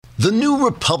The new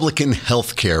Republican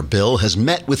health care bill has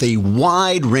met with a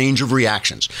wide range of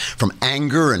reactions, from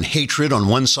anger and hatred on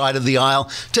one side of the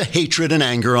aisle to hatred and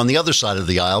anger on the other side of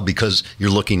the aisle because you're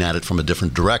looking at it from a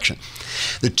different direction.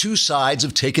 The two sides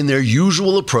have taken their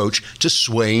usual approach to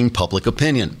swaying public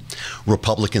opinion.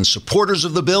 Republican supporters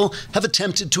of the bill have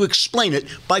attempted to explain it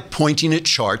by pointing at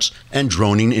charts and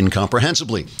droning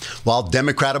incomprehensibly, while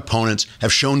Democrat opponents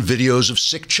have shown videos of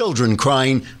sick children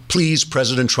crying, "Please,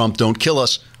 President Trump, don't kill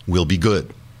us. We'll be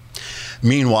good."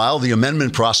 Meanwhile, the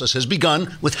amendment process has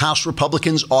begun, with House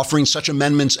Republicans offering such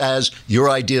amendments as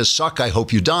 "Your ideas suck, I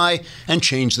hope you die," and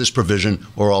 "Change this provision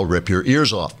or I'll rip your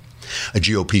ears off." A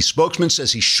GOP spokesman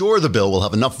says he's sure the bill will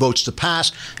have enough votes to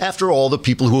pass after all the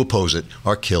people who oppose it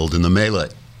are killed in the melee.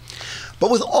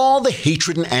 But with all the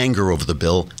hatred and anger over the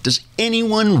bill, does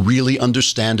anyone really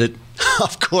understand it?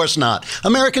 Of course not.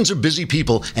 Americans are busy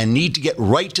people and need to get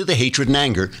right to the hatred and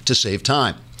anger to save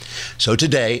time. So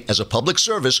today, as a public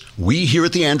service, we here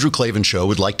at The Andrew Klavan Show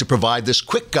would like to provide this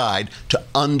quick guide to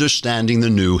understanding the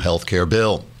new health care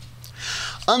bill.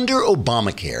 Under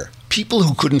Obamacare, people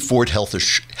who couldn't afford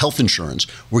health insurance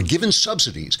were given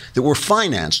subsidies that were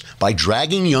financed by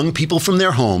dragging young people from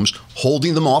their homes,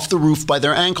 holding them off the roof by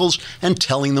their ankles, and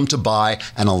telling them to buy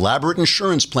an elaborate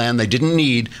insurance plan they didn't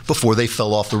need before they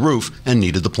fell off the roof and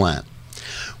needed the plan.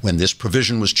 When this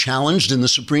provision was challenged in the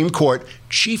Supreme Court,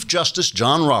 Chief Justice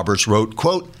John Roberts wrote,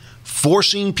 quote,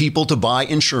 "Forcing people to buy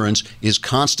insurance is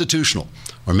constitutional,"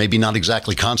 or maybe not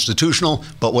exactly constitutional,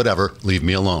 but whatever, leave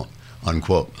me alone,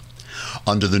 unquote.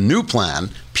 Under the new plan,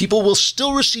 people will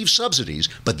still receive subsidies,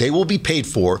 but they will be paid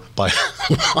for by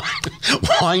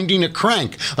winding a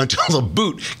crank until the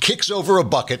boot kicks over a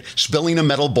bucket, spilling a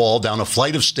metal ball down a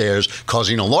flight of stairs,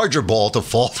 causing a larger ball to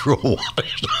fall through a water,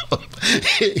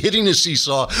 hitting a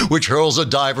seesaw, which hurls a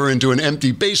diver into an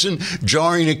empty basin,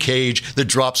 jarring a cage that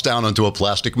drops down onto a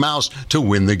plastic mouse to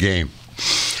win the game.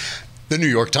 The New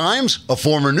York Times, a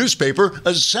former newspaper,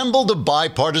 assembled a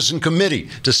bipartisan committee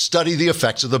to study the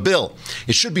effects of the bill.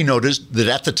 It should be noticed that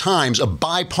at the Times, a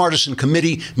bipartisan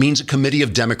committee means a committee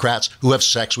of Democrats who have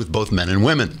sex with both men and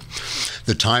women.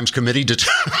 The Times committee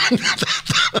determined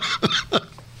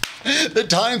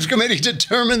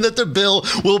that the bill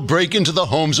will break into the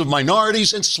homes of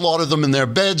minorities and slaughter them in their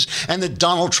beds, and that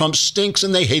Donald Trump stinks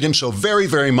and they hate him so very,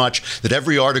 very much that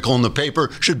every article in the paper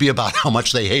should be about how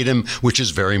much they hate him, which is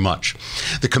very much.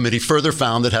 The committee further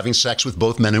found that having sex with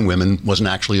both men and women wasn't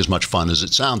actually as much fun as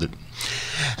it sounded.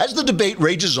 As the debate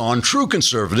rages on, true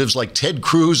conservatives like Ted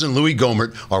Cruz and Louis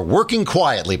Gohmert are working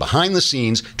quietly behind the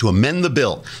scenes to amend the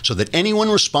bill so that anyone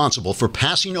responsible for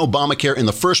passing Obamacare in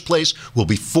the first place will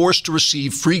be forced to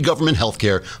receive free government health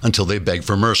care until they beg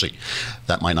for mercy.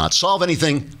 That might not solve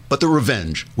anything, but the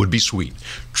revenge would be sweet.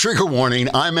 Trigger warning,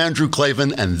 I'm Andrew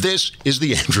Klavan, and this is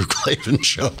The Andrew Klavan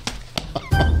Show.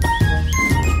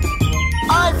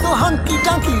 I feel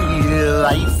hunky-dunky,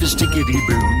 life is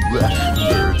tickety-boo.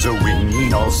 Birds are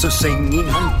winging, also singing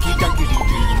hunky-dunky-doo.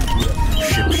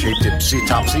 Ship-shape,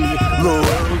 tipsy-topsy, the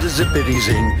world is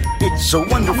zippity-zing. It's a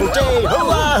wonderful day,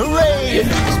 hurrah, hooray! It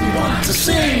makes me want to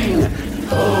sing.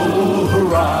 Oh,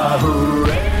 hurrah,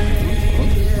 hooray!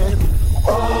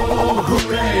 Oh,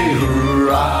 hooray,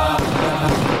 hurrah!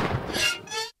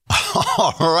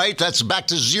 All right, that's back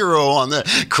to zero on the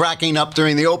cracking up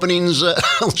during the openings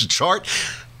chart.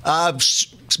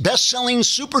 Best-selling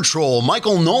super troll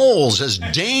Michael Knowles has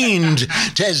deigned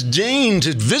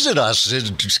to visit us.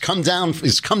 It's come down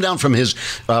from his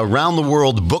round the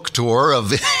world book tour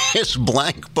of his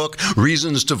blank book,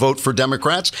 Reasons to Vote for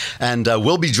Democrats, and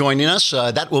will be joining us.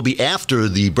 That will be after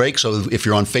the break. So if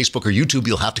you're on Facebook or YouTube,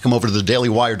 you'll have to come over to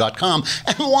thedailywire.com.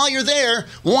 And while you're there,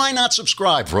 why not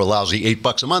subscribe for a lousy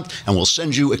 $8 a month? And we'll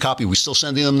send you a copy. We still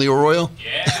sending them the Arroyo?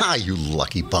 Yeah. You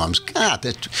lucky bums. God,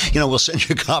 we'll send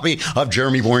you a copy of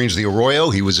Jeremy Boring's The Arroyo.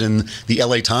 He was in the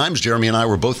LA Times. Jeremy and I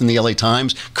were both in the LA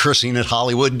Times, cursing at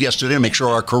Hollywood yesterday to make sure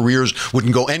our careers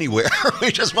wouldn't go anywhere.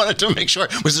 We just wanted to make sure.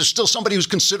 Was there still somebody who's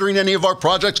considering any of our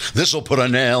projects? This will put a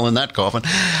nail in that coffin.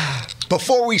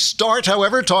 Before we start,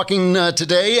 however, talking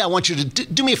today, I want you to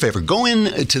do me a favor. Go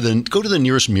to the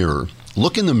nearest mirror.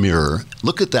 Look in the mirror.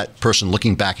 Look at that person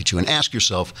looking back at you and ask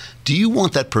yourself, do you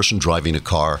want that person driving a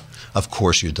car? Of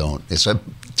course you don't. It's a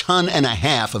ton and a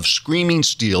half of screaming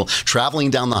steel traveling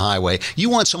down the highway. You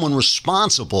want someone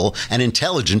responsible and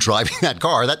intelligent driving that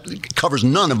car. That covers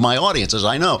none of my audience, as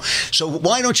I know. So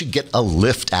why don't you get a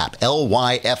Lyft app,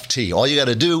 Lyft? All you got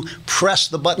to do, press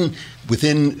the button.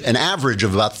 Within an average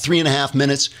of about 3.5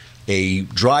 minutes, a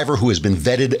driver who has been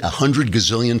vetted 100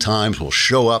 gazillion times will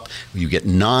show up. You get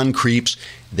non-creeps.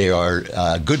 They are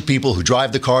good people who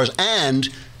drive the cars, and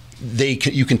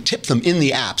you can tip them in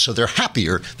the app, so they're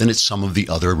happier than at some of the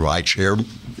other rideshare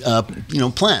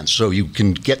plans. So you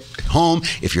can get home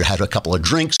if you had a couple of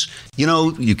drinks.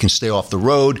 You can stay off the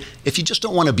road. If you just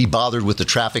don't want to be bothered with the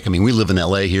traffic, I mean, we live in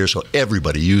LA here, so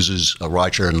everybody uses a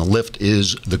rideshare, and the Lyft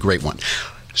is the great one.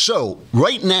 So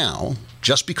right now,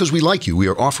 just because we like you, we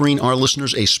are offering our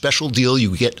listeners a special deal.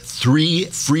 You get 3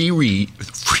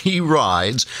 free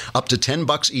rides up to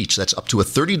 $10 each. That's up to a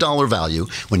 $30 value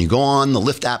when you go on the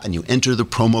Lyft app and you enter the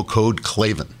promo code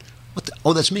Klavan.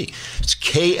 Oh, that's me. It's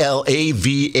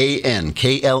Klavan.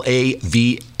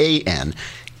 Klavan.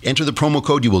 Enter the promo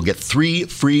code. You will get 3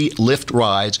 free Lyft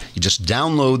rides. You just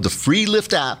download the free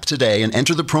Lyft app today and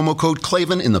enter the promo code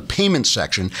Klavan in the payment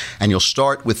section, and you'll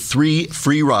start with 3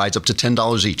 free rides up to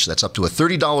 $10 each. That's up to a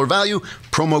 $30 value.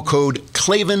 Promo code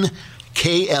Klavan,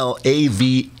 Klavan,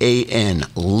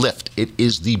 Lyft. It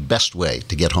is the best way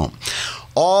to get home.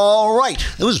 All right.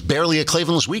 It was barely a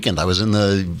Klavanless weekend. I was in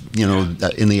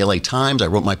the LA Times. I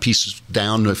wrote my piece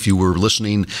down if you were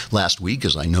listening last week,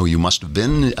 as I know you must have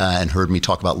been, and heard me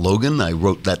talk about Logan. I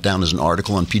wrote that down as an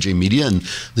article on PJ Media, and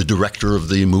the director of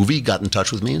the movie got in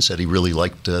touch with me and said he really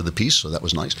liked the piece, so that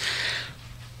was nice.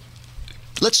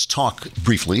 Let's talk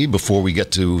briefly, before we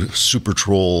get to super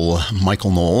troll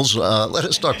Michael Knowles, let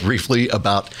us talk briefly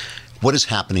about what is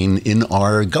happening in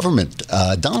our government.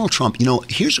 Donald Trump,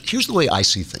 here's the way I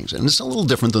see things, and it's a little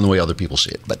different than the way other people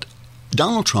see it, but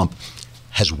Donald Trump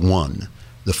has won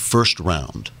the first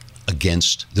round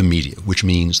against the media, which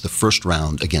means the first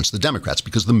round against the Democrats,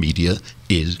 because the media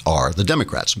are the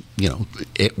Democrats.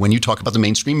 When you talk about the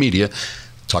mainstream media,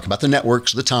 talk about the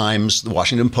networks, the Times, the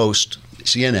Washington Post,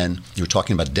 CNN, you're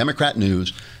talking about Democrat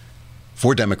news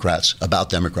for Democrats,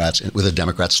 about Democrats, with a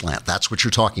Democrat slant. That's what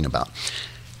you're talking about.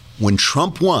 When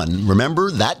Trump won,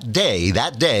 remember that day,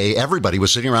 everybody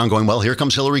was sitting around going, well, here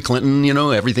comes Hillary Clinton.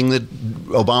 Everything that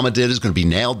Obama did is going to be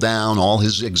nailed down. All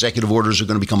his executive orders are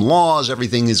going to become laws.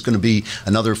 Everything is going to be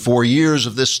another 4 years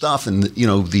of this stuff. And,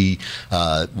 the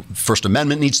First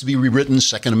Amendment needs to be rewritten.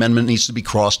 Second Amendment needs to be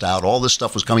crossed out. All this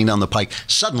stuff was coming down the pike.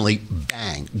 Suddenly,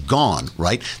 bang, gone,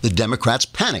 right? The Democrats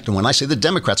panicked. And when I say the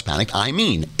Democrats panicked, I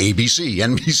mean ABC,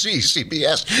 NBC,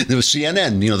 CBS, the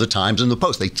CNN, the Times and the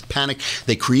Post. They panicked.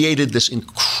 They created this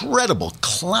incredible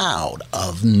cloud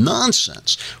of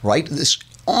nonsense, right? This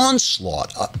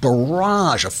onslaught, a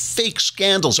barrage of fake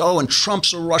scandals. Oh, and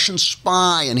Trump's a Russian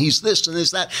spy, and he's this and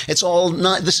he's that. It's all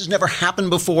not, this has never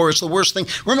happened before. It's the worst thing.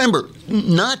 Remember,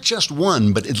 not just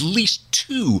one, but at least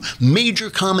 2 major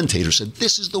commentators said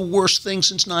this is the worst thing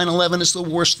since 9/11. It's the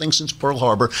worst thing since Pearl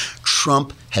Harbor.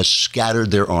 Trump has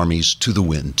scattered their armies to the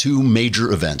wind. 2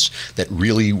 major events that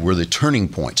really were the turning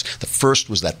points. The first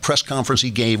was that press conference he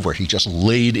gave where he just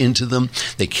laid into them.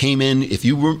 They came in, if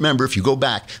you remember, if you go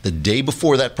back, the day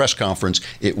before that press conference,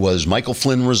 it was Michael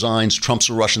Flynn resigns, Trump's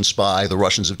a Russian spy, the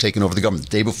Russians have taken over the government.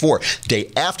 The day before, day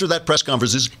after that press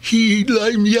conference is, he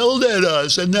yelled at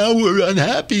us and now we're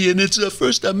unhappy and it's a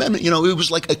First Amendment. It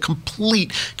was like a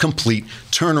complete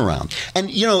turnaround.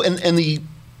 And,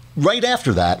 right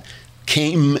after that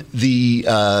came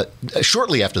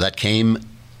shortly after that came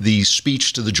the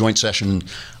speech to the joint session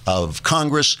of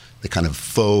Congress, the kind of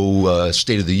faux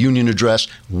State of the Union address.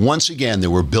 Once again, they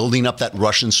were building up that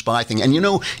Russian spy thing. And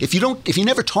if you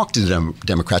never talk to the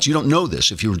Democrats, you don't know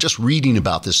this. If you were just reading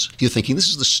about this, you're thinking this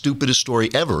is the stupidest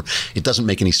story ever. It doesn't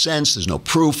make any sense. There's no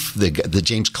proof. The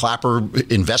James Clapper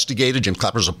investigated. James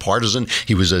Clapper's a partisan.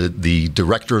 He was the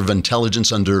director of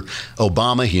intelligence under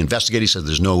Obama. He investigated. He said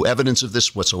there's no evidence of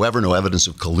this whatsoever. No evidence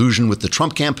of collusion with the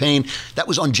Trump campaign. That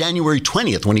was on January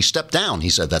 20th when he stepped down.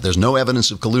 He said that there's no evidence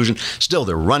of collusion. Still,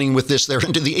 they're running with this. They're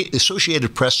into the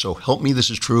Associated Press, so help me, this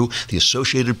is true. The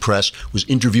Associated Press was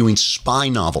interviewing spy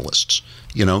novelists.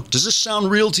 Does this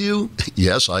sound real to you?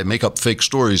 Yes, I make up fake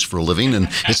stories for a living, and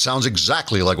it sounds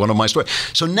exactly like one of my stories.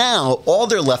 So now all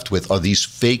they're left with are these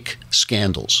fake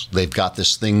scandals. They've got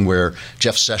this thing where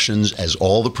Jeff Sessions, as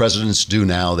all the presidents do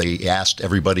now, they asked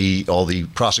everybody, all the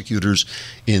prosecutors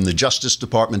in the Justice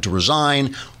Department to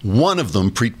resign. One of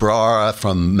them, Preet Bharara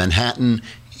from Manhattan,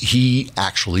 he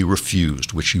actually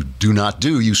refused, which you do not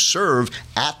do. You serve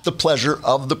at the pleasure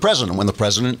of the president. When the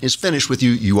president is finished with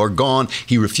you, you are gone.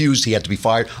 He refused. He had to be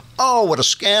fired. Oh, what a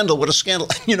scandal. What a scandal.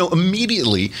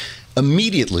 Immediately,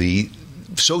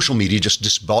 social media just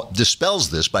dispels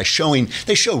this by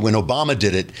they showed when Obama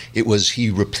did it, it was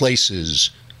he replaces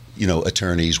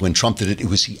attorneys. When Trump did it, it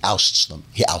was he ousts them.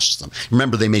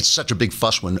 Remember, they made such a big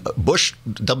fuss when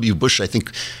W. Bush, I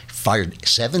think, fired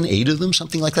 7, 8 of them,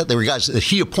 something like that. They were guys that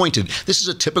he appointed. This is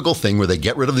a typical thing where they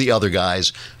get rid of the other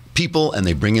guys, people, and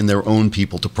they bring in their own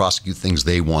people to prosecute things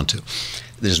they want to.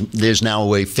 There's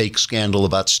now a fake scandal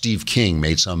about Steve King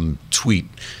made some tweet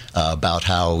about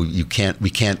how we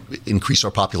can't increase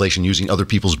our population using other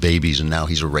people's babies, and now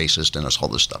he's a racist and all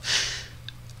this stuff.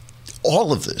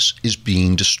 All of this is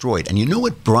being destroyed. And you know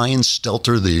what Brian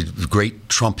Stelter, the great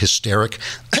Trump hysteric,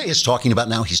 is talking about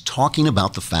now? He's talking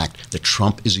about the fact that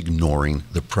Trump is ignoring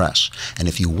the press. And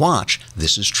if you watch,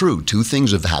 this is true. Two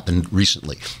things have happened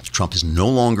recently. Trump is no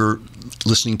longer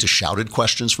listening to shouted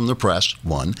questions from the press,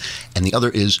 one. And the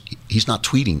other is he's not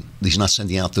tweeting. He's not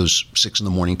sending out those 6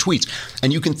 a.m. tweets.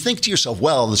 And you can think to yourself,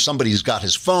 well, somebody's got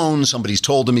his phone. Somebody's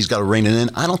told him he's got to rein it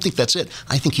in. I don't think that's it.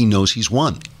 I think he knows he's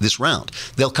won this round.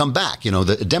 They'll come back. You know,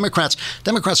 the Democrats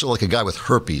are like a guy with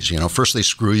herpes. You know, first they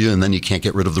screw you and then you can't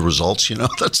get rid of the results. You know,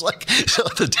 that's like, so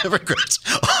the Democrats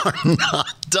are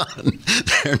not done.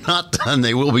 They're not done.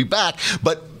 They will be back.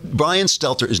 But Brian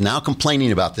Stelter is now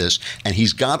complaining about this, and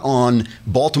he's got on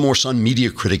Baltimore Sun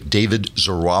media critic David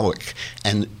Zurawik.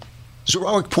 And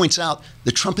Zurawik points out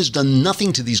that Trump has done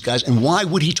nothing to these guys, and why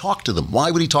would he talk to them? Why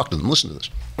would he talk to them? Listen to this.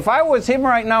 If I was him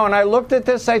right now and I looked at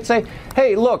this, I'd say,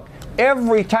 hey, look,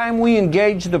 every time we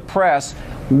engage the press,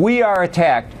 we are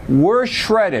attacked. We're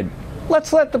shredded.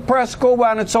 Let's let the press go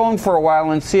on its own for a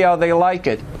while and see how they like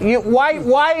it.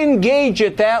 Why engage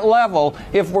at that level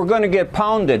if we're going to get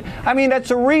pounded? I mean, that's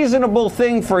a reasonable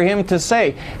thing for him to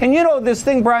say. And you know this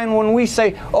thing, Brian, when we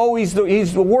say, oh, he's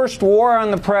the worst war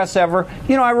on the press ever,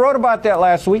 you know, I wrote about that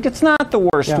last week. It's not the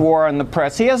worst war on the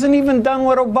press. He hasn't even done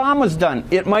what Obama's done.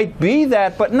 It might be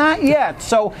that, but not yet.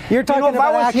 So you're talking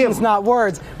about actions, not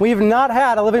words. We've not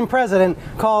had a living president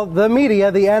call the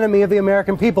media the enemy of the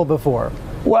American people before.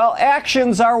 Well,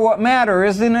 actions are what matter,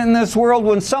 isn't it, in this world?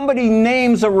 When somebody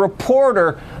names a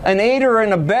reporter an aider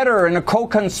and abettor and a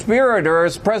co-conspirator,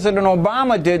 as President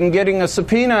Obama did in getting a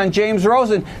subpoena on James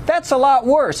Rosen, that's a lot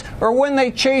worse. Or when they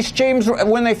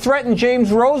threatened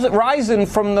James Risen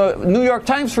from the New York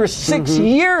Times for 6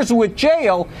 years with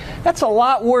jail, that's a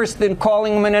lot worse than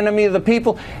calling him an enemy of the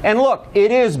people. And look,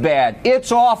 it is bad.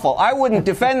 It's awful. I wouldn't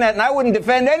defend that, and I wouldn't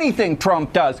defend anything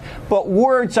Trump does. But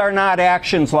words are not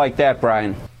actions like that,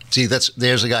 Brian. See,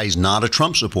 there's a guy, he's not a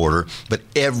Trump supporter, but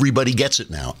everybody gets it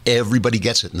now. Everybody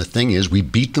gets it. And the thing is, we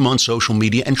beat them on social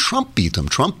media, and Trump beat them.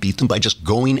 Trump beat them by just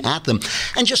going at them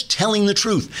and just telling the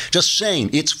truth, just saying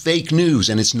it's fake news.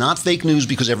 And it's not fake news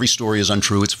because every story is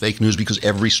untrue. It's fake news because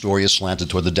every story is slanted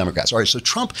toward the Democrats. All right, so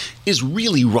Trump is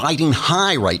really riding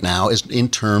high right now in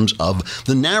terms of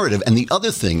the narrative. And the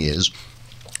other thing is,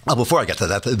 before I get to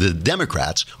that, the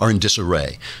Democrats are in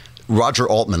disarray. Roger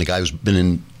Altman, a guy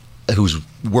who's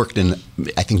worked in,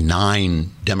 I think,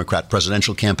 9 Democrat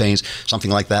presidential campaigns,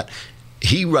 something like that.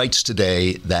 He writes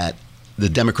today that the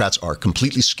Democrats are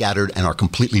completely scattered and are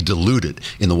completely deluded.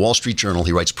 In the Wall Street Journal,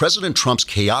 he writes, President Trump's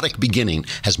chaotic beginning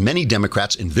has many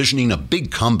Democrats envisioning a big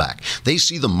comeback. They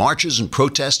see the marches and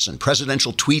protests and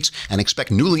presidential tweets and expect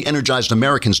newly energized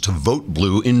Americans to vote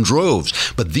blue in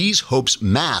droves. But these hopes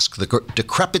mask the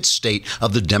decrepit state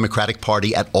of the Democratic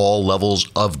Party at all levels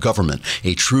of government.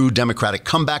 A true Democratic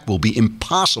comeback will be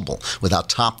impossible without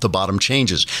top-to-bottom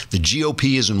changes. The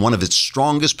GOP is in one of its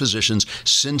strongest positions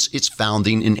since its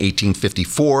founding in 1854.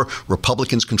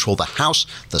 Republicans control the House,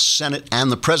 the Senate,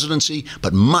 and the presidency,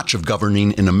 but much of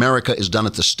governing in America is done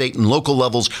at the state and local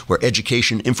levels, where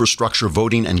education, infrastructure,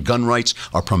 voting, and gun rights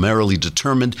are primarily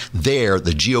determined. There,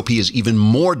 the GOP is even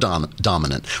more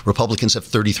dominant. Republicans have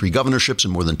 33 governorships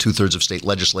and more than 2/3 of state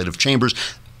legislative chambers.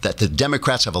 That the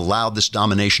Democrats have allowed this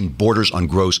domination borders on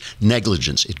gross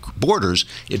negligence. It borders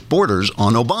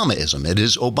on Obamaism. It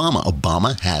is Obama.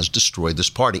 Obama has destroyed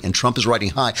this party, and Trump is riding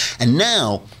high. And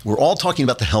now we're all talking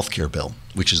about the health care bill,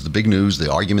 which is the big news,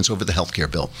 the arguments over the health care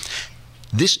bill.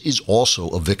 This is also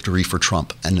a victory for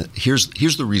Trump. And here's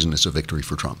the reason it's a victory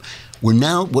for Trump.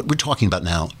 What we're talking about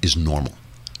now is normal.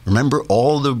 Remember,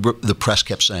 all the press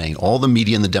kept saying, all the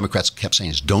media and the Democrats kept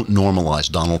saying is, don't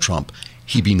normalize Donald Trump.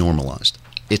 He be normalized.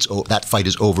 That fight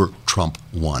is over. Trump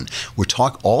won.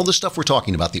 All the stuff we're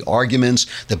talking about, the arguments,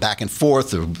 the back and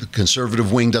forth, the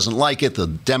conservative wing doesn't like it, the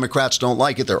Democrats don't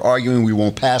like it, they're arguing, we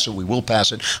won't pass it, we will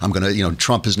pass it.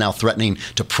 Trump is now threatening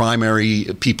to primary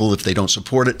people if they don't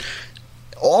support it.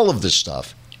 All of this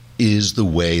stuff is the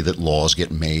way that laws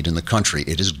get made in the country.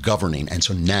 It is governing. And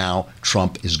so now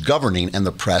Trump is governing, and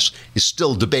the press is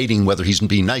still debating whether he's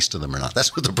being nice to them or not.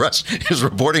 That's what the press is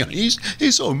reporting on. He's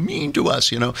so mean to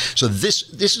us, So this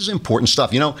is important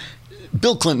stuff.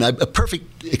 Bill Clinton, a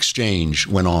perfect exchange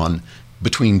went on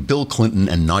between Bill Clinton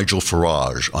and Nigel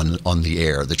Farage on the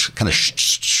air that kind of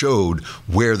showed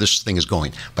where this thing is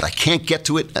going. But I can't get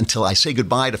to it until I say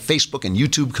goodbye to Facebook and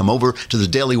YouTube. Come over to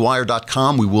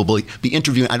thedailywire.com. We will be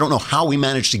interviewing. I don't know how we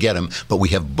managed to get him, but we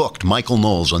have booked Michael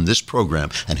Knowles on this program,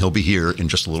 and he'll be here in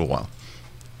just a little while.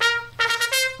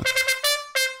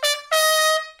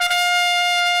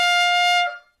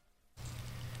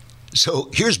 So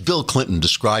here's Bill Clinton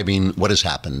describing what has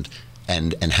happened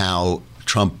and how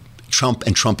Trump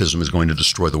and Trumpism is going to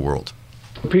destroy the world.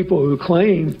 People who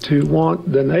claim to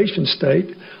want the nation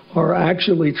state are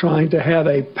actually trying to have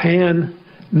a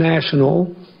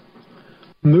pan-national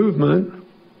movement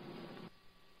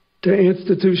to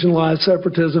institutionalize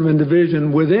separatism and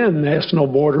division within national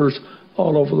borders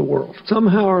all over the world.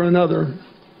 Somehow or another,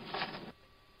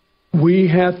 we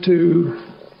have to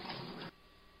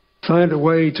find a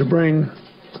way to bring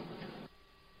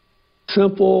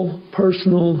simple,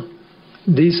 personal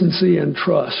decency and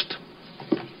trust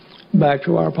back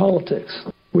to our politics.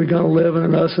 We're going to live in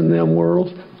an us and them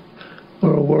world,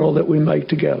 or a world that we make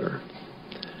together.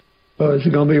 Is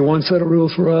it going to be one set of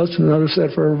rules for us and another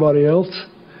set for everybody else?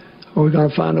 Or are we going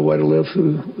to find a way to live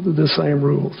through the same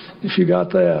rules? If you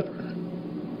got that,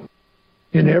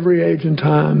 in every age and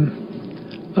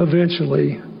time,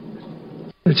 eventually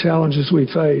the challenges we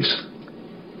face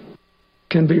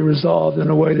can be resolved in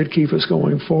a way that keep us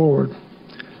going forward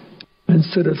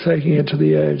instead of taking it to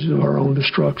the edge of our own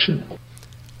destruction.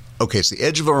 Okay, it's the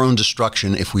edge of our own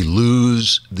destruction if we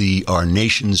lose our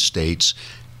nation states.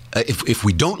 If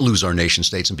we don't lose our nation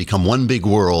states and become one big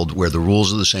world where the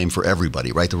rules are the same for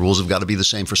everybody, right? The rules have got to be the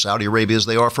same for Saudi Arabia as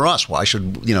they are for us. Why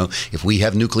should, if we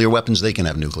have nuclear weapons, they can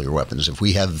have nuclear weapons. If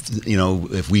we have,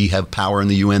 if we have power in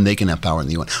the UN, they can have power in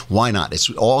the UN. Why not? It's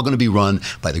all going to be run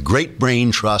by the great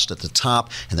brain trust at the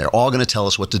top, and they're all going to tell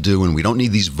us what to do, and we don't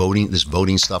need this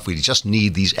voting stuff. We just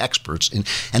need these experts.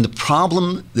 And the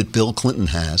problem that Bill Clinton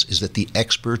has is that the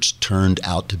experts turned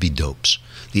out to be dopes.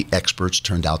 The experts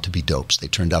turned out to be dopes. They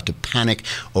turned out to panic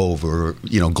over,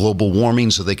 global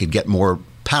warming so they could get more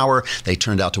power. They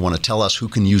turned out to want to tell us who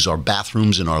can use our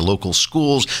bathrooms in our local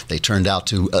schools. They turned out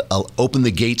to open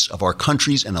the gates of our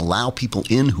countries and allow people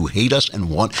in who hate us and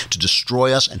want to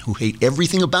destroy us and who hate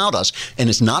everything about us. And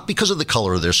it's not because of the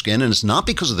color of their skin, and it's not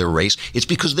because of their race. It's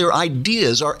because their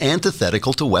ideas are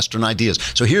antithetical to Western ideas.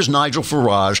 So here's Nigel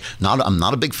Farage. I'm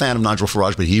not a big fan of Nigel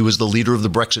Farage, but he was the leader of the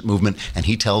Brexit movement, and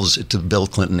he tells it to Bill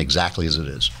Clinton exactly as it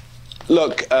is.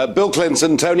 Look, Bill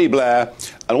Clinton, Tony Blair,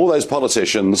 and all those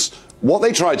politicians, what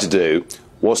they tried to do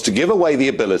was to give away the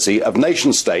ability of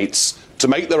nation states to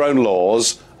make their own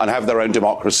laws and have their own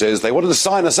democracies. They wanted to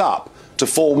sign us up to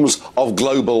forms of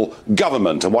global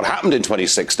government. And what happened in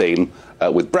 2016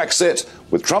 with Brexit,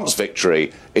 with Trump's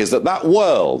victory, is that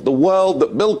world, the world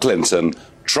that Bill Clinton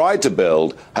tried to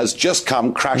build, has just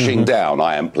come crashing down,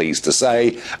 I am pleased to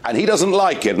say, and he doesn't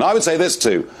like it. And I would say this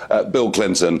to Bill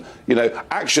Clinton,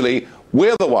 actually,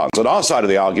 we're the ones on our side of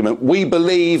the argument. We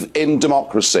believe in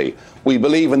democracy. We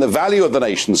believe in the value of the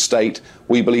nation state.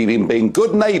 We believe in being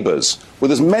good neighbours with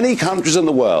as many countries in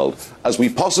the world as we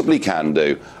possibly can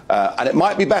do. And it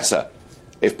might be better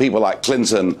if people like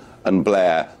Clinton and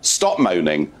Blair stop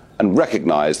moaning and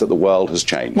recognise that the world has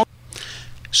changed.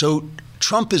 So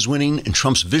Trump is winning and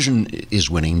Trump's vision is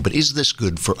winning, but is this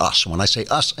good for us? When I say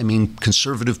us, I mean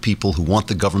conservative people who want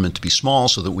the government to be small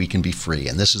so that we can be free.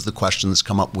 And this is the question that's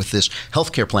come up with this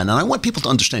healthcare plan. And I want people to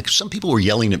understand, because some people were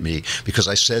yelling at me because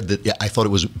I said that I thought it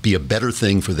would be a better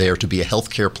thing for there to be a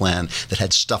healthcare plan that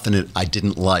had stuff in it I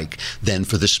didn't like than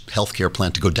for this healthcare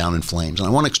plan to go down in flames. And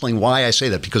I want to explain why I say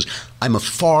that, because I'm a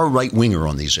far right-winger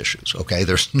on these issues, okay?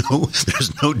 There's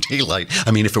no daylight.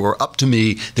 I mean, if it were up to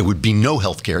me, there would be no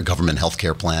government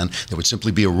healthcare plan. There would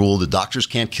simply be a rule that doctors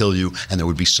can't kill you, and there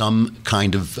would be some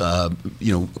kind of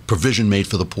provision made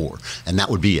for the poor, and that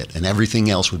would be it. And everything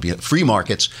else would be free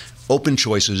markets, open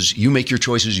choices. You make your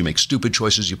choices. You make stupid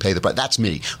choices. You pay the price. That's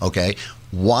me, okay?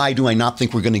 Why do I not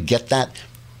think we're going to get that?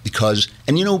 Because,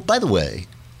 and by the way,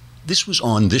 this was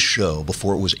on this show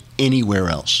before it was anywhere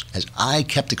else. As I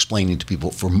kept explaining to people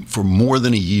for more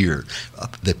than a year,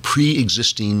 the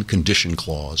pre-existing condition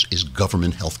clause is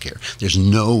government health care. There's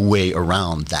no way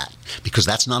around that, because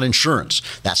that's not insurance.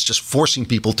 That's just forcing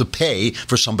people to pay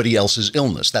for somebody else's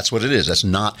illness. That's what it is. That's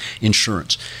not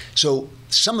insurance. So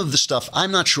some of the stuff, I'm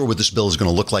not sure what this bill is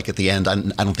going to look like at the end. I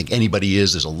don't think anybody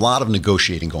is. There's a lot of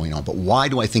negotiating going on. But why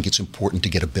do I think it's important to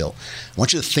get a bill? I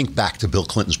want you to think back to Bill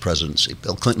Clinton's presidency.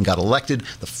 Bill Clinton got elected.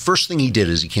 The first thing he did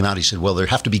is he came out, he said, well, there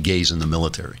have to be gays in the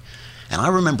military. And I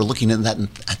remember looking at that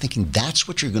and thinking, that's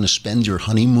what you're going to spend your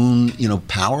honeymoon,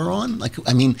 power on? Like,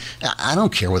 I mean, I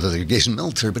don't care whether they're gays in the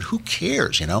military, but who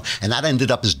cares, And that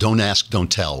ended up as Don't Ask,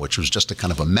 Don't Tell, which was just a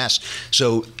kind of a mess.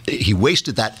 So he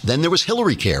wasted that. Then there was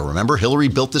Hillary Care. Remember, Hillary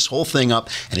built this whole thing up,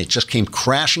 and it just came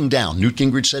crashing down. Newt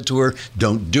Gingrich said to her,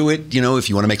 don't do it. If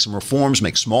you want to make some reforms,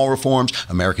 make small reforms.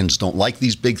 Americans don't like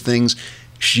these big things.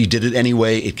 She did it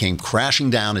anyway. It came crashing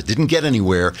down. It didn't get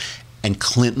anywhere. And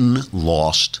Clinton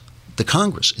lost the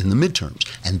Congress in the midterms.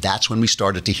 And that's when we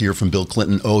started to hear from Bill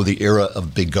Clinton, the era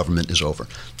of big government is over.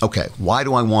 Okay, why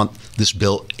do I want this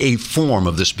bill, a form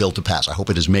of this bill to pass? I hope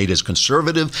it is made as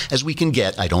conservative as we can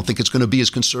get. I don't think it's going to be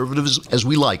as conservative as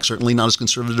we like, certainly not as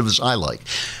conservative as I like.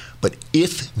 But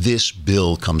if this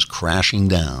bill comes crashing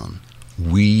down,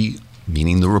 we,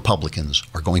 meaning the Republicans,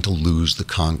 are going to lose the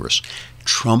Congress.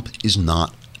 Trump is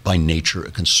not by nature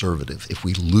a conservative. If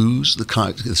we lose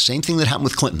the same thing that happened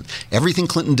with Clinton, everything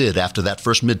Clinton did after that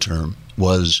first midterm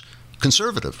was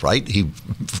conservative, right? He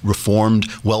reformed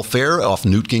welfare off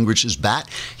Newt Gingrich's bat.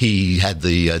 He had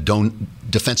the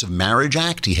Defensive Marriage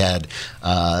Act. He had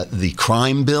the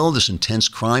crime bill, this intense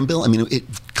crime bill. I mean,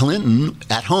 Clinton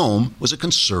at home was a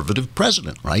conservative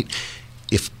president, right?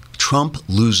 If Trump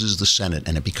loses the Senate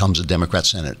and it becomes a Democrat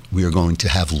Senate, we are going to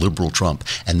have liberal Trump.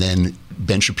 And then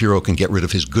Ben Shapiro can get rid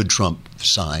of his good Trump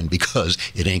sign because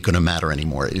it ain't going to matter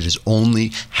anymore. It is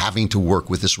only having to work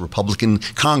with this Republican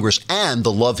Congress and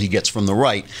the love he gets from the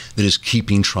right that is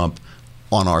keeping Trump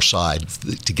on our side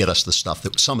to get us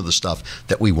some of the stuff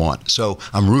that we want. So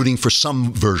I'm rooting for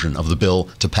some version of the bill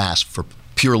to pass for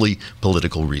purely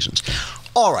political reasons.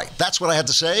 All right, that's what I had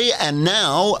to say. And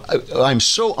now I'm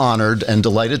so honored and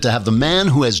delighted to have the man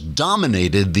who has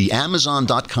dominated the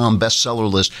Amazon.com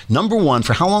bestseller list, #1.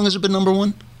 For how long has it been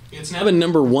 #1? It's now been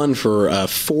 #1 for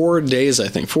 4 days, I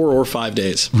think, 4 or 5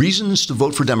 days. Reasons to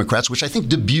Vote for Democrats, which I think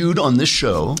debuted on this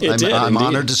show. I'm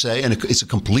honored to say, and it's a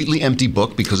completely empty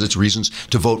book because it's Reasons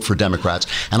to Vote for Democrats.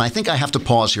 And I think I have to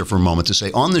pause here for a moment to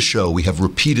say, on the show, we have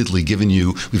repeatedly given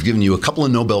you a couple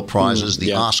of Nobel Prizes,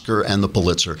 the Oscar and the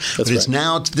Pulitzer. But it's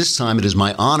now, this time, it is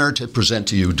my honor to present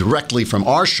to you directly from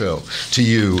our show to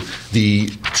you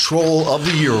the Troll of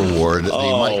the Year Award.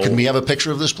 Can we have a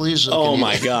picture of this, please? Oh,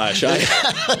 my gosh.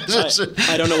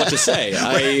 I don't know what to say.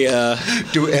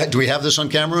 Do we have this on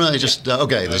camera?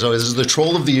 Okay. So this is the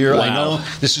Troll of the Year. Wow. I know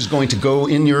this is going to go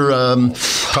in your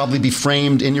probably be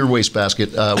framed in your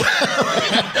wastebasket.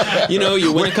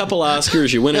 You win a couple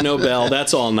Oscars, you win a Nobel.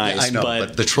 That's all nice. I know,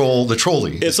 but the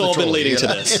trolley. It's all been leading to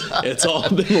this. It's all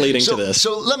been leading to this.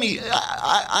 So let me.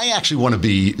 I actually want to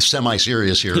be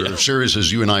semi-serious here, as serious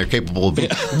as you and I are capable of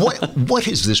being. What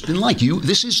has this been like?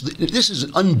 This is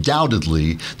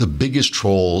undoubtedly the biggest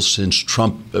troll since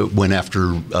Trump went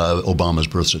after Obama's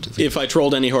birth certificate. If I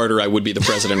trolled any harder, I would be the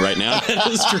president right now. That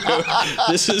is true.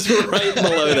 This is right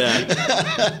below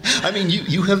that. I mean,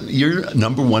 you're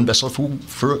 #1 bestseller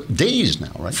for days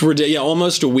now, right?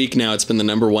 Almost a week now. It's been the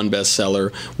 #1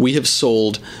 bestseller. We have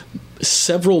sold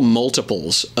several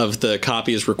multiples of the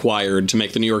copies required to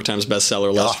make the New York Times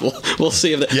bestseller list. We'll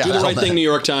see if that. Do the right thing, New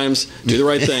York Times. Do the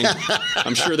right thing.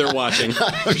 I'm sure they're watching.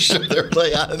 I'm sure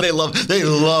they love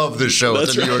the show at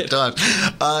the New York Times.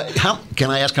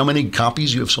 Can I ask how many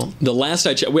copies you have sold? The last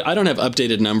I checked, I don't have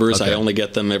updated numbers. Okay. I only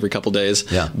get them every couple days.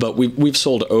 Yeah. But we've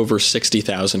sold over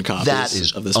 60,000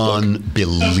 copies of this book.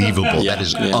 Unbelievable. That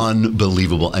is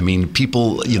unbelievable. I mean,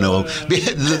 people,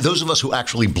 those of us who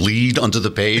actually bleed onto the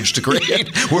page to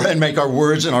and make our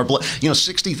words and our blood.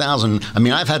 60,000. I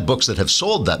mean, I've had books that have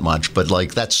sold that much, but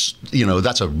that's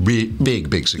a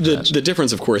big success. The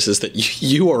difference, of course, is that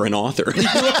you are an author.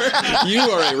 You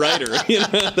are a writer.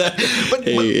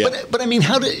 But I mean,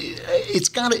 it's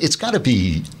got to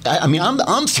be. I mean,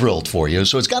 I'm thrilled for you.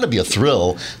 So it's got to be a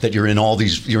thrill that you're in all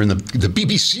these. You're in the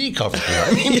BBC cover here.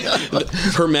 I mean,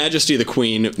 Her Majesty the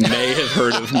Queen may have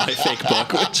heard of my fake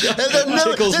book, which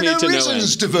tickles me to no end.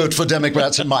 Reasons to vote for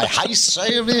Democrats in my heist. I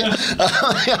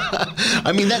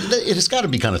mean, it has got to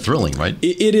be kind of thrilling, right?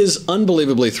 It is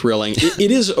unbelievably thrilling. It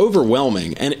is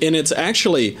overwhelming, and it's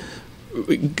actually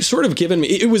sort of given me.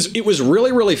 It was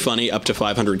really, really funny up to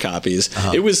 500 copies.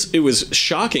 Uh-huh. It was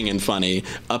shocking and funny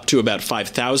up to about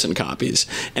 5,000 copies,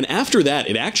 and after that,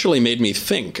 it actually made me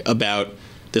think about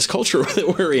this culture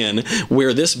that we're in,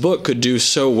 where this book could do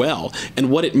so well, and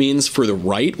what it means for the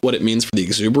right, what it means for the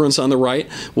exuberance on the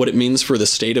right, what it means for the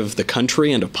state of the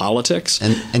country and of politics,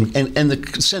 and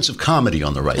the sense of comedy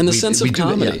on the right, and the sense of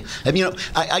comedy. Yeah. I mean,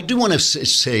 I do want to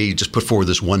say, just put forward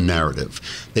this one narrative,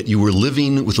 that you were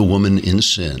living with a woman in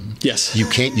sin. Yes,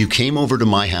 you came over to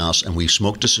my house and we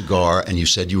smoked a cigar, and you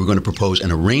said you were going to propose,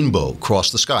 and a rainbow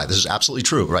crossed the sky. This is absolutely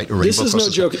true, right? A rainbow. This is no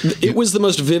joke. It was the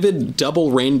most vivid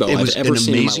double rainbow I've ever seen in my life. It was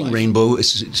an amazing rainbow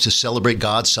to celebrate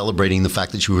God, celebrating the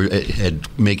fact that you were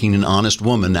making an honest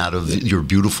woman out of your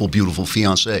beautiful, beautiful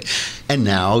fiancé. And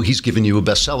now he's given you a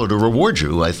bestseller to reward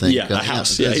you, I think. Yeah, a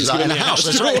house. Yeah, he's given a house.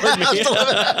 That's right.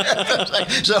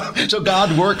 So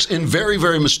God works in very,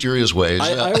 very mysterious ways.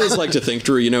 I always like to think,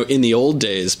 Drew, in the old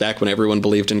days, back when everyone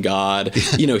believed in God,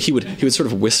 he would sort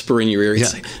of whisper in your ear, he'd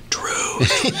say, Drew.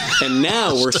 And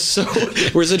now we're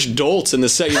such dolts in the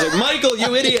set. He's like, Michael,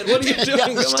 you idiot, what are you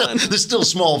doing? Come on. The still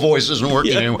small voice isn't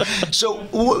working anymore. So,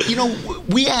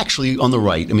 we actually, on the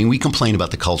right, I mean, we complain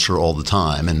about the culture all the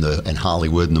time, and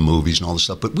Hollywood and the movies and all this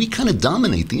stuff, but we kind of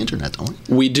dominate the internet, don't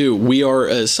we? We do. We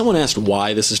are, someone asked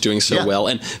why this is doing so well,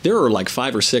 and there are like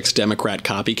 5 or 6 Democrat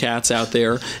copycats out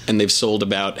there, and they've sold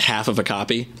about half of a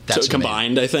copy. That's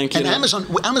combined, I think. And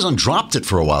Amazon dropped it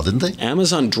for a while, didn't they?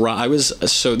 Amazon dropped.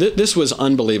 This was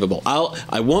unbelievable.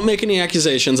 I won't make any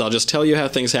accusations. I'll just tell you how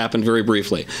things happened very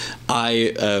briefly.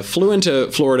 I flew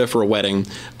into Florida for a wedding.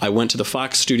 I went to the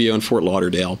Fox studio in Fort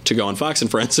Lauderdale to go on Fox and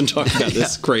Friends and talk about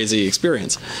this crazy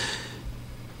experience.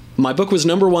 My book was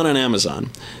 #1 on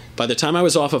Amazon. By the time I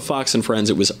was off of Fox and Friends,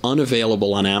 it was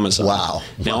unavailable on Amazon. Wow.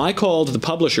 Now, I called the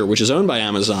publisher, which is owned by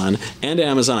Amazon, and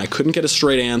Amazon. I couldn't get a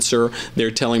straight answer.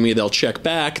 They're telling me they'll check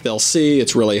back. They'll see.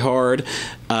 It's really hard.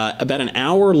 About an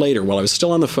hour later, while I was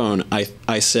still on the phone,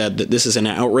 I said that this is an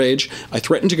outrage. I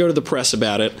threatened to go to the press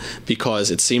about it because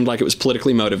it seemed like it was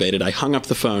politically motivated. I hung up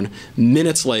the phone.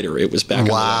 Minutes later, it was back on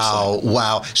the website.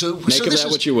 Wow. Make of that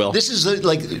what you will. This is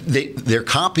they're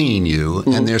copying you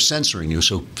and they're censoring you.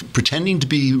 So pretending to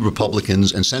be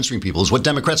Republicans and censoring people is what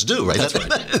Democrats do, right? That's right.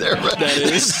 That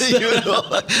is.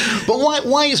 But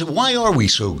why is it? Why are we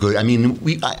so good? I mean,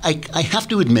 I have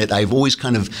to admit, I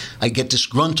get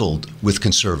disgruntled with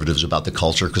conservatives about the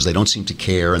culture because they don't seem to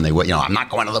care, and I'm not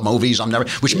going to the movies.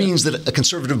 Which means that a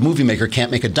conservative movie maker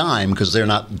can't make a dime because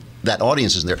that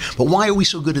audience isn't there. But why are we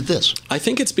so good at this? I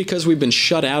think it's because we've been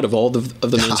shut out of all of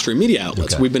the mainstream media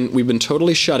outlets. Okay. We've been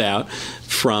totally shut out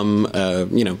from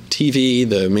TV,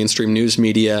 the mainstream news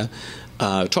media.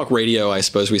 Talk radio, I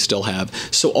suppose we still have.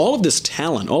 So all of this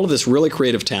talent, all of this really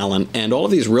creative talent, and all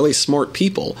of these really smart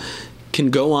people can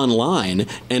go online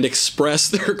and express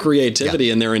their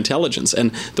creativity and their intelligence.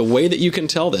 And the way that you can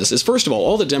tell this is, first of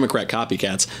all the Democrat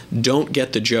copycats don't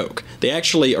get the joke. They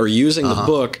actually are using the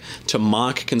book to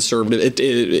mock conservative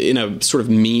in a sort of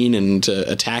mean and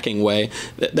attacking way.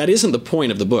 That isn't the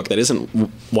point of the book. That isn't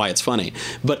why it's funny.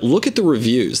 But look at the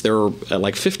reviews. There are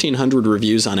like 1,500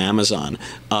 reviews on Amazon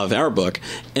of our book,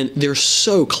 and they're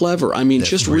so clever. I mean, they're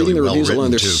just really reading the reviews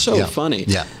alone, they're so funny.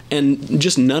 Yeah. And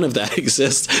just none of that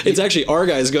exists. It's actually our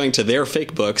guys going to their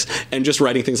fake books and just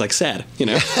writing things like sad,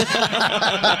 The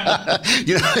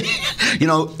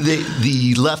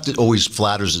left always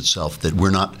flatters itself that we're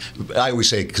not. I always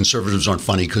say conservatives aren't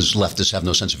funny because leftists have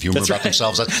no sense of humor about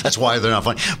themselves. That's why they're not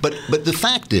funny. But the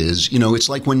fact is, it's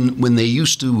like when they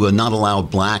used to not allow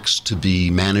blacks to be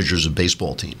managers of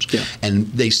baseball teams,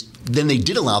 and then they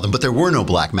did allow them, but there were no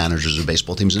black managers of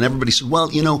baseball teams, and everybody said, well,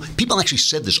 people actually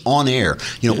said this on air.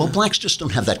 Well, blacks just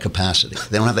don't have that capacity.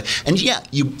 They don't have that. And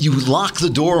you lock the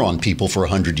door on people for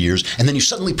 100 years, and then you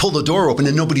suddenly pull the door open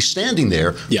and nobody's standing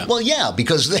there. Yeah. Well,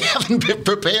 because they haven't been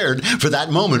prepared for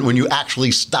that moment when you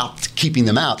actually stopped keeping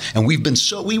them out. And we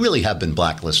really have been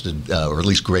blacklisted, or at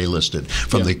least gray-listed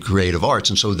from the creative arts.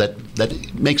 And so that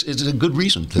makes it's a good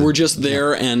reason. We're just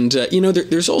there. And,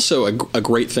 there's also a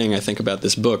great thing, I think, about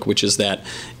this book, which is that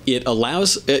it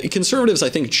allows conservatives, I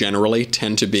think, generally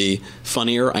tend to be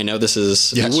funnier. I know this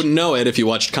is you wouldn't know it if you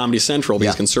watched Comedy Central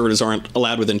because conservatives aren't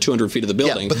allowed within 200 feet of the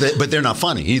building. Yeah, but they're not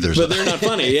funny either. So. But they're not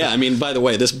funny. Yeah, I mean, by the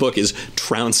way, this book is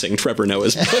trouncing Trevor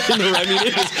Noah's book. I mean,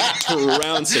 it is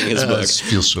trouncing his book. It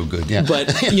feels so good. Yeah.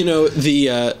 But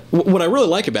what I really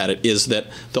like about it is that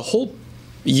the whole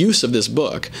use of this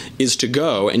book is to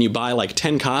go and you buy like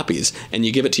 10 copies and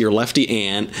you give it to your lefty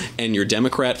aunt and your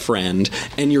Democrat friend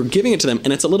and you're giving it to them,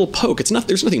 and it's a little poke.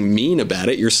 There's nothing mean about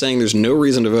it. You're saying there's no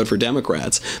reason to vote for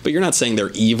Democrats, but you're not saying they're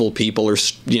evil people or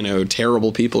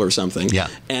terrible people or something. Yeah.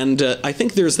 And I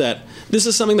think there's that. This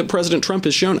is something that President Trump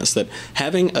has shown us, that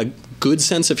having a good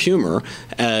sense of humor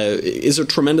is a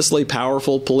tremendously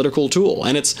powerful political tool,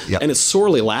 and it's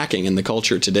sorely lacking in the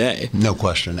culture today. No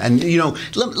question. And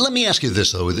let me ask you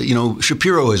this though.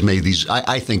 Shapiro has made these,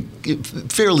 I think,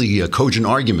 fairly cogent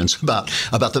arguments about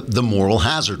the moral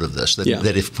hazard of this.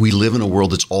 That if we live in a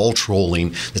world that's all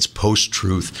trolling, that's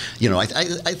post-truth,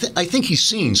 I think he's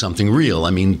seeing something real.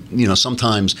 I mean,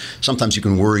 sometimes you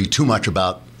can worry too much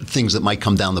about things that might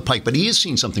come down the pike, but he is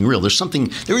seeing something real. There is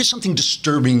something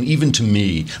disturbing even to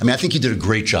me. I mean, I think he did a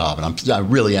great job, and I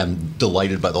really am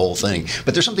delighted by the whole thing.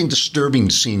 But there's something disturbing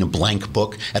to seeing a blank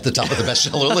book at the top of the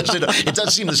bestseller list. It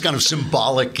does seem this kind of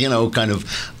symbolic, of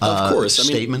course,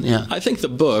 statement. I think the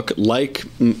book, like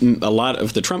a lot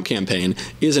of the Trump campaign,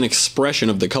 is an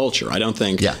expression of the culture. I don't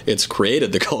think it's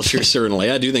created the culture, certainly.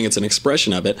 I do think it's an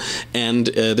expression of it. And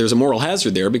there's a moral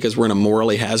hazard there because we're in a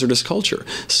morally hazardous culture.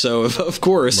 So, of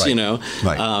course,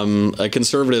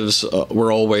 conservatives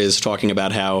were always talking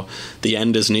about how the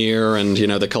end is near and,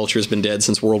 the culture's been dead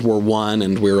since World War I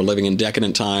and we're living in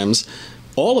decadent times.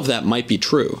 All of that might be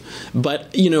true.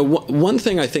 But, one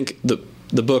thing I think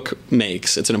the book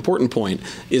makes, it's an important point,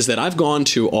 is that I've gone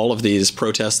to all of these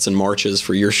protests and marches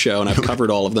for your show, and I've covered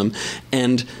all of them.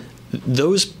 And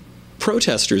those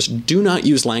protesters do not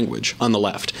use language on the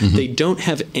left. Mm-hmm. They don't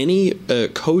have any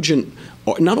cogent,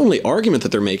 not only argument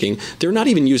that they're making, they're not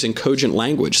even using cogent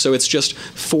language. So it's just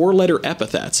 4-letter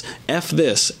epithets: F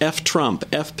this, F Trump,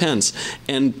 F Pence.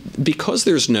 And because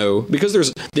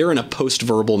they're in a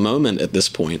post-verbal moment at this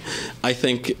point, I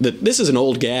think that this is an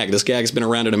old gag. This gag's been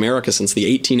around in America since the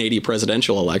 1880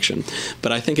 presidential election.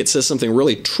 But I think it says something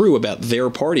really true about their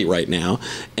party right now.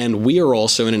 And we are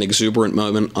also in an exuberant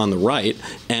moment on the right.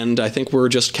 And I think we're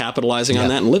just capitalizing on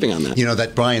that and living on that.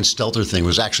 That Brian Stelter thing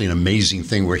was actually an amazing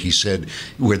thing where he said,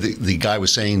 where the guy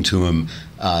was saying to him,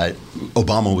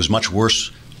 Obama was much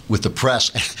worse with the press,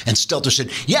 and Stelter said,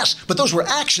 yes, but those were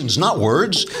actions, not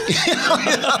words.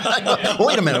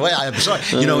 Wait a minute, I'm sorry.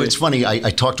 It's funny,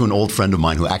 I talked to an old friend of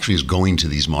mine who actually is going to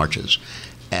these marches,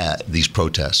 these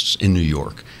protests in New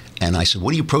York, and I said,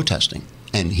 what are you protesting?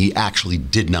 And he actually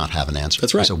did not have an answer.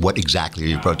 That's right. I said, what exactly are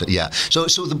you protesting? Yeah. So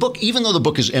the book, even though the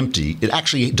book is empty, it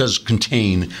actually does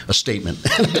contain a statement.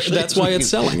 That's why it's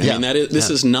selling. This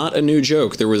is not a new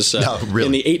joke. There was, in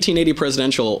the 1880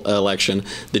 presidential election,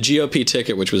 the GOP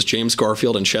ticket, which was James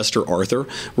Garfield and Chester Arthur,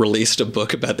 released a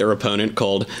book about their opponent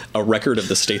called A Record of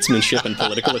the Statesmanship and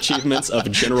Political Achievements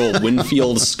of General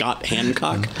Winfield Scott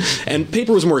Hancock. And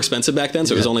paper was more expensive back then,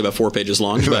 so it was only about 4 pages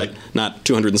long, but not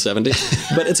 270.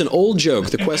 But it's an old joke.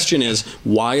 The question is,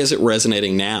 why is it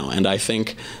resonating now? And I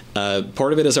think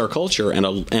part of it is our culture, and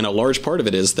a large part of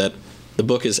it is that the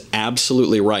book is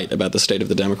absolutely right about the state of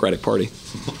the Democratic Party.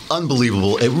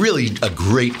 Unbelievable. A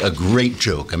great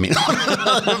joke. I mean,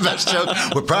 best joke.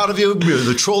 We're proud of you. You're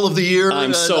the troll of the year.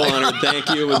 I'm so honored. Thank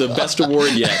you. The best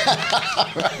award yet.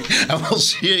 And we'll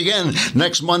see you again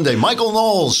next Monday. Michael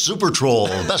Knowles, Super Troll,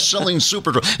 best-selling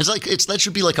Super Troll. That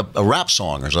should be like a rap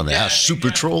song or something. Super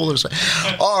Troll or something.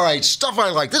 All right, Stuff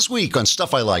I Like. This week on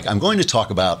Stuff I Like, I'm going to talk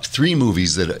about 3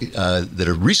 movies that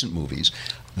are recent movies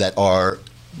that are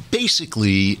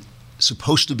basically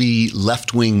supposed to be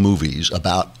left-wing movies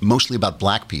mostly about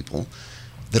black people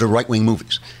that are right-wing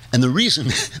movies. And the reason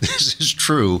this is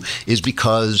true is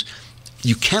because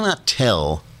you cannot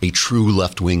tell a true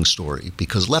left-wing story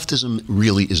because leftism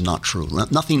really is not true.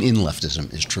 Nothing in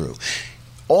leftism is true.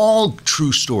 All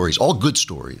true stories, all good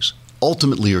stories,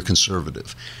 ultimately are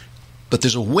conservative. But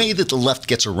there's a way that the left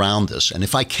gets around this. And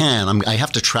if I can, I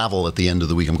have to travel at the end of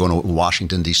the week. I'm going to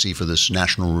Washington, D.C. for this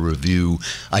National Review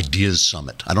Ideas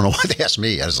Summit. I don't know why they asked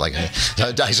me. I was like, I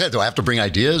said, do I have to bring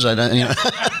ideas? But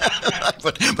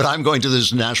I'm going to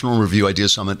this National Review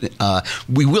Ideas Summit.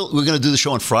 We're going to do the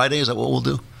show on Friday. Is that what we'll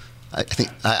do?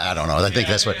 I don't know. I think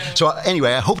that's what. So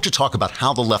anyway, I hope to talk about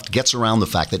how the left gets around the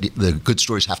fact that the good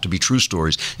stories have to be true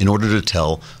stories in order to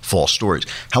tell false stories.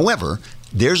 However,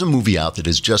 there's a movie out that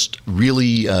is just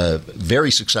really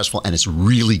very successful, and it's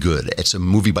really good. It's a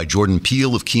movie by Jordan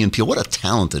Peele of Key & Peele. What a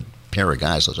talented pair of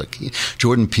guys. I was like,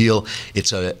 Jordan Peele.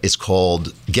 It's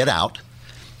called Get Out,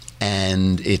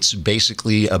 and it's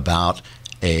basically about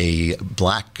a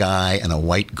black guy and a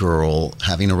white girl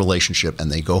having a relationship,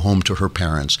 and they go home to her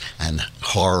parents, and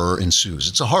horror ensues.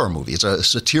 It's a horror movie. It's a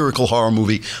satirical horror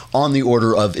movie on the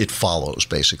order of It Follows,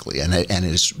 basically, and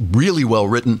it's really well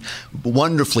written,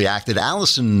 wonderfully acted.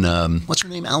 Allison, what's her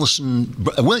name? Allison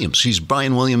Williams. She's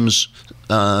Brian Williams'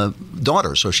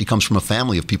 daughter. So she comes from a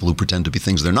family of people who pretend to be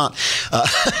things they're not.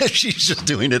 She's just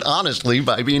doing it honestly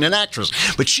by being an actress.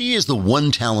 But she is the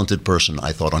one talented person,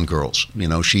 I thought, on Girls. You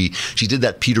know, she did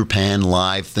that Peter Pan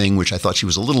live thing, which I thought she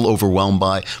was a little overwhelmed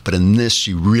by. But in this,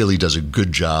 she really does a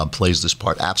good job, plays this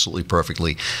part absolutely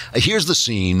perfectly. Here's the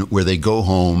scene where they go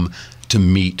home to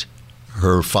meet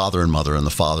her father and mother, and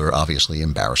the father obviously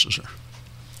embarrasses her.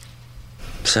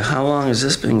 So how long has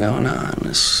this been going on,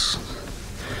 this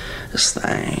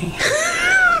thing?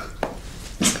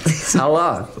 How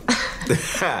long?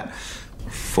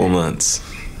 4 months.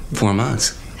 4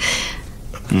 months?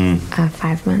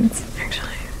 5 months, actually.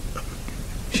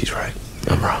 She's right.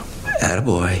 I'm wrong.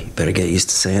 Attaboy. Better get used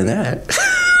to saying that.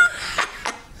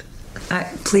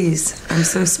 Please, I'm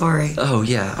so sorry. Oh,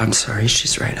 yeah, I'm sorry.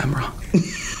 She's right. I'm wrong.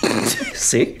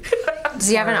 See?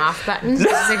 Do you have an off button?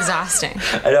 This is exhausting.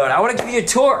 I know, and I want to give you a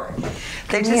tour.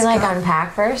 Can you,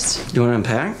 unpack first? You want to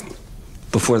unpack?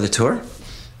 Before the tour?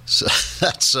 So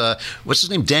that's, what's his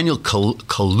name? Daniel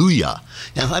Kaluuya.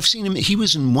 Now, I've seen him. He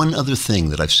was in one other thing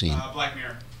that I've seen. Black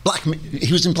Mirror.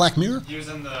 He was in Black Mirror? He was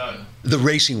in the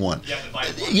racing one. Yeah, the bike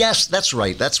one. Yes, that's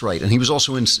right. And he was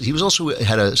also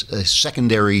had a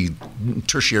secondary,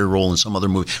 tertiary role in some other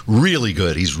movie. Really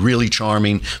good. He's really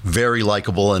charming, very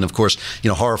likable, and of course, you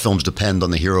know, horror films depend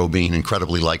on the hero being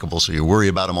incredibly likable, so you worry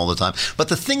about him all the time. But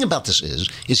the thing about this is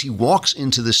he walks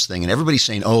into this thing, and everybody's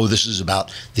saying, "Oh, this is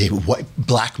about the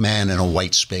black man in a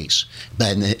white space,"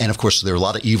 and of course, there are a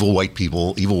lot of evil white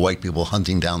people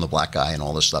hunting down the black guy and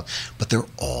all this stuff. But they're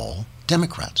all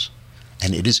Democrats.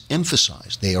 And it is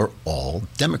emphasized they are all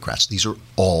Democrats. These are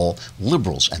all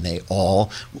liberals, and they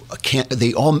all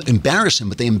embarrass him,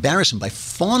 but they embarrass him by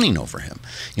fawning over him.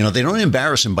 You know, they don't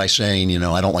embarrass him by saying, you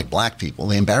know, I don't like black people.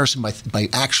 They embarrass him by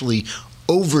actually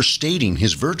overstating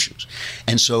his virtues.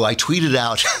 And so I tweeted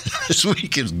out this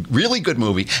week, is a really good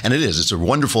movie, and it is. It's a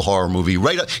wonderful horror movie.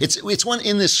 It's one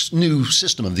in this new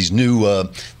system of these new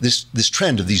this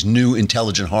trend of these new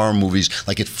intelligent horror movies,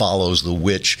 like It Follows, The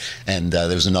Witch, and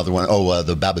there's another one,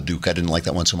 The Babadook. I didn't like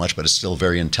that one so much, but it's still a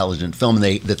very intelligent film.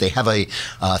 And they have a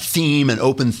theme, an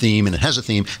open theme, and it has a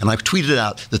theme. And I've tweeted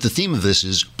out that the theme of this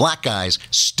is black guys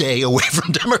stay away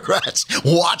from Democrats.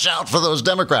 Watch out for those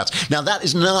Democrats. Now that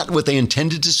is not what they intended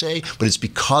to say, but it's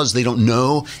because they don't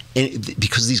know,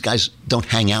 because these guys don't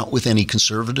hang out with any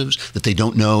conservatives, that they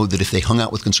don't know that if they hung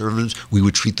out with conservatives, we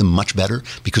would treat them much better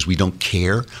because we don't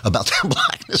care about their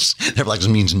blackness. Their blackness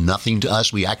means nothing to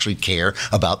us. We actually care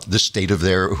about the state of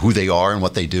who they are and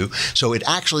what they do. So it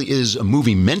actually is a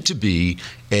movie meant to be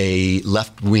a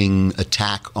left-wing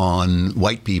attack on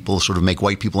white people, sort of make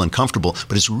white people uncomfortable,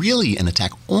 but it's really an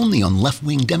attack only on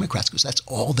left-wing Democrats because that's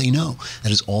all they know.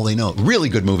 That is all they know. Really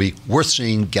good movie, worth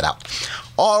seeing. Get out.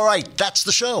 All right, that's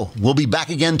the show. We'll be back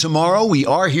again tomorrow. We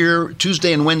are here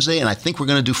Tuesday and Wednesday, and I think we're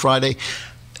going to do Friday.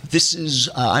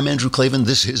 I'm Andrew Klavan.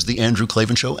 This is The Andrew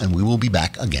Klavan Show, and we will be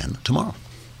back again tomorrow.